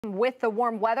With the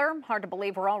warm weather, hard to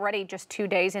believe we're already just 2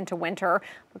 days into winter.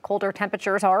 The colder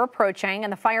temperatures are approaching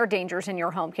and the fire dangers in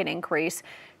your home can increase.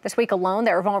 This week alone,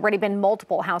 there have already been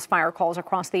multiple house fire calls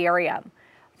across the area.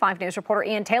 5 News reporter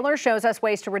Ian Taylor shows us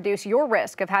ways to reduce your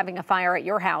risk of having a fire at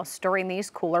your house during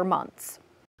these cooler months.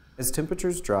 As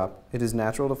temperatures drop, it is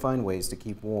natural to find ways to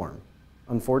keep warm.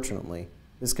 Unfortunately,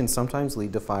 this can sometimes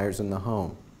lead to fires in the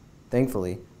home.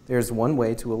 Thankfully, there is one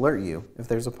way to alert you if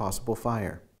there's a possible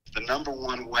fire. The number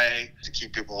one way to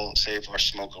keep people safe are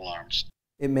smoke alarms.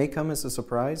 It may come as a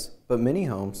surprise, but many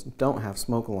homes don't have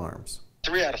smoke alarms.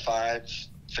 3 out of 5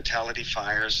 fatality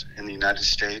fires in the United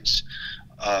States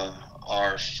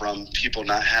are from people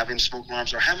not having smoke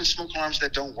alarms or having smoke alarms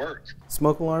that don't work.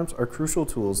 Smoke alarms are crucial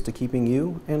tools to keeping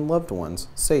you and loved ones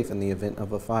safe in the event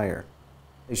of a fire.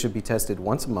 They should be tested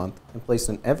once a month and placed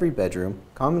in every bedroom,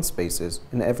 common spaces,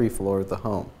 and every floor of the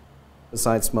home.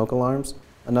 Besides smoke alarms,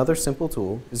 another simple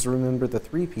tool is to remember the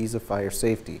 3 P's of fire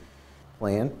safety: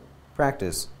 plan,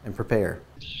 practice, and prepare.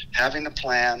 Having a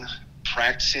plan,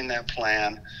 practicing that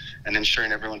plan, and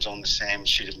ensuring everyone's on the same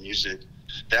sheet of music.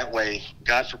 That way,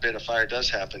 God forbid a fire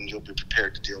does happen, you'll be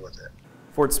prepared to deal with it.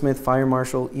 Fort Smith Fire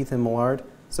Marshal Ethan Millard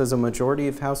says a majority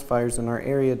of house fires in our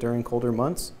area during colder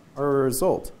months are a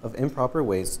result of improper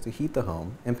ways to heat the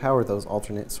home and power those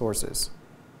alternate sources.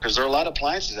 Because there are a lot of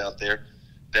appliances out there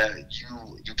that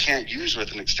you can't use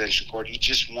with an extension cord. You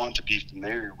just want to be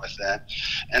familiar with that.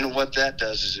 And what that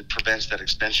does is it prevents that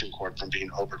extension cord from being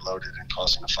overloaded and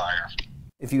causing a fire.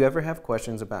 If you ever have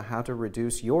questions about how to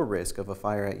reduce your risk of a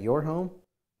fire at your home,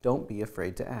 don't be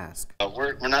afraid to ask.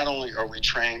 We're not only are we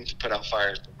trained to put out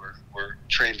fires, but we're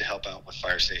trained to help out with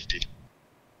fire safety.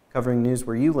 Covering news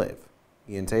where you live,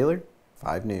 Ian Taylor,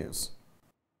 5 News.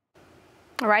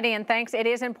 All right, Ian, thanks. It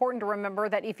is important to remember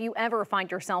that if you ever find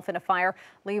yourself in a fire,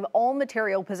 leave all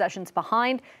material possessions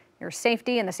behind. Your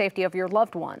safety and the safety of your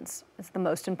loved ones is the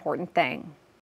most important thing.